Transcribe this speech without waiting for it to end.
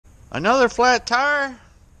Another flat tire?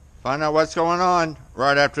 Find out what's going on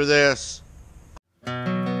right after this.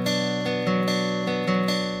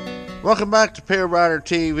 Welcome back to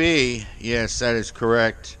PaleriderTV. Yes, that is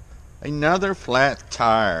correct. Another flat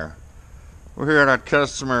tire. We're here at our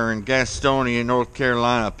customer in Gastonia, North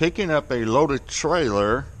Carolina, picking up a loaded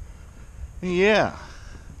trailer. Yeah.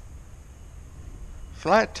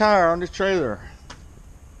 Flat tire on the trailer.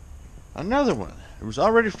 Another one. It was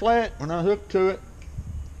already flat when I hooked to it.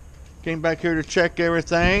 Came back here to check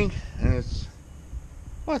everything, and it's,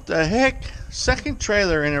 what the heck? Second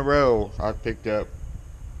trailer in a row I picked up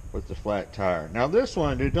with the flat tire. Now this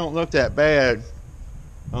one, it don't look that bad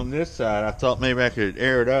on this side. I thought maybe I could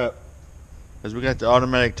air it up, because we got the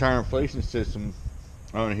automatic tire inflation system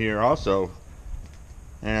on here also,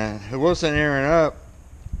 and it wasn't airing up.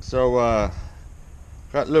 So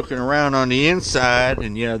got looking around on the inside,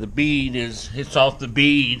 and yeah, the bead is, it's off the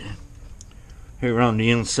bead here on the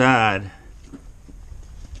inside,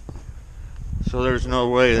 so there's no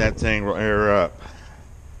way that thing will air up.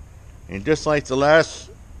 And just like the last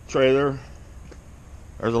trailer,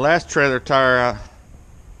 or the last trailer tire,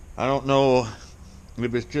 I don't know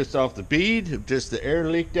if it's just off the bead, if just the air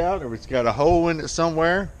leaked out, or if it's got a hole in it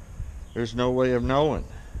somewhere. There's no way of knowing.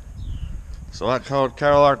 So I called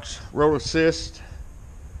Cadillac Road Assist,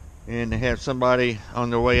 and they have somebody on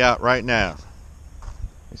their way out right now.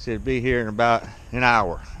 They said be here in about an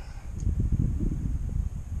hour.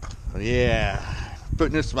 Yeah,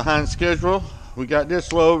 putting this behind schedule. We got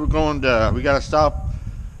this load. We're going to, we got to stop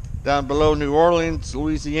down below New Orleans,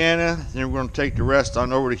 Louisiana. Then we're going to take the rest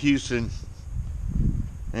on over to Houston.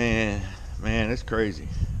 And man, it's crazy.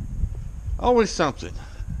 Always something.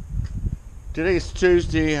 Today's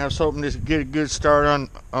Tuesday. I was hoping to get a good start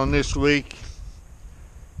on this week.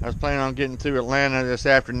 I was planning on getting through Atlanta this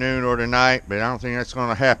afternoon or tonight, but I don't think that's going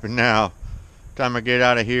to happen now. Time I get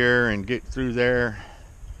out of here and get through there,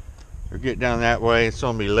 or get down that way, it's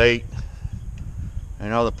going to be late.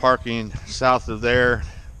 And all the parking south of there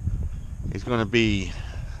is going to be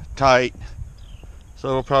tight.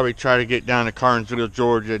 So we'll probably try to get down to Carnesville,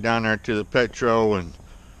 Georgia, down there to the Petro, and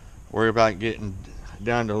worry about getting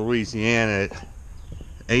down to Louisiana at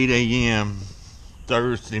 8 a.m.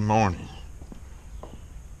 Thursday morning.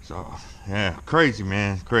 So, yeah, crazy,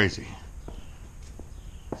 man, crazy.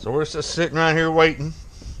 So we're just sitting around here waiting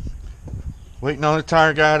on the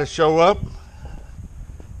tire guy to show up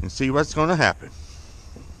and see what's going to happen.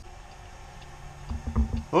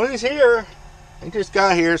 Well, he's here. He just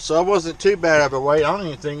got here, so it wasn't too bad of a wait. I don't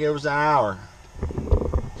even think it was an hour.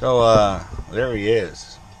 So, there he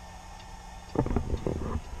is.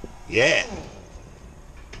 Yeah.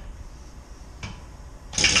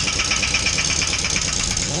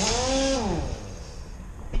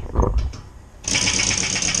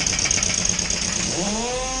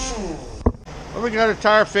 Well, we got a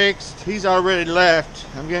tire fixed. He's already left.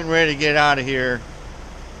 I'm getting ready to get out of here.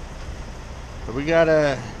 But we got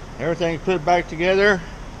everything put back together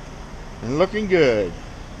and looking good.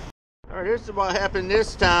 Alright, this is what happened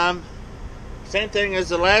this time. Same thing as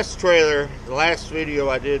the last trailer, the last video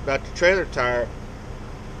I did about the trailer tire.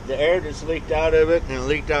 The air just leaked out of it, and it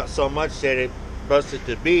leaked out so much that it busted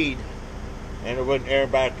the bead and it wouldn't air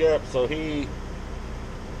back up. So he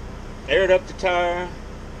aired up the tire.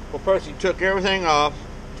 Well, first he took everything off,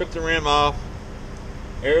 took the rim off,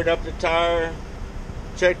 aired up the tire,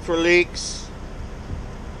 checked for leaks,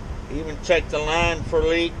 even checked the line for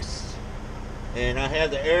leaks, and I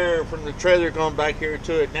have the air from the trailer going back here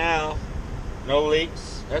to it now. No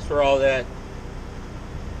leaks. That's where all that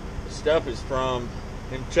stuff is from,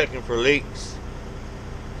 him checking for leaks.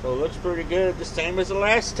 So it looks pretty good, the same as the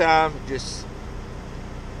last time. Just,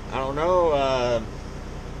 I don't know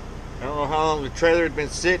how long the trailer had been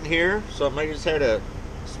sitting here, so maybe it's had a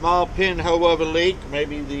small pinhole of a leak.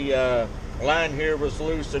 Maybe the line here was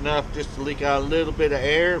loose enough just to leak out a little bit of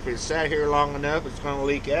air. If it sat here long enough, it's going to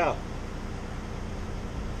leak out.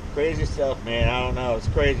 Crazy stuff, man. I don't know. It's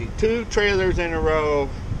crazy. 2 trailers in a row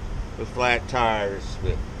with flat tires.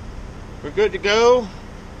 But we're good to go.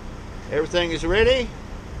 Everything is ready.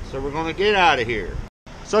 So we're going to get out of here.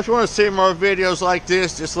 So if you want to see more videos like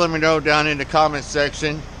this, just let me know down in the comment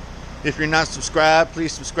section. If you're not subscribed,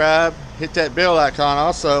 please subscribe. Hit that bell icon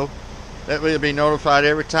also. That way you'll be notified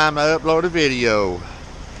every time I upload a video.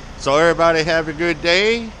 So everybody have a good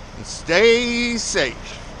day and stay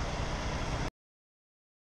safe.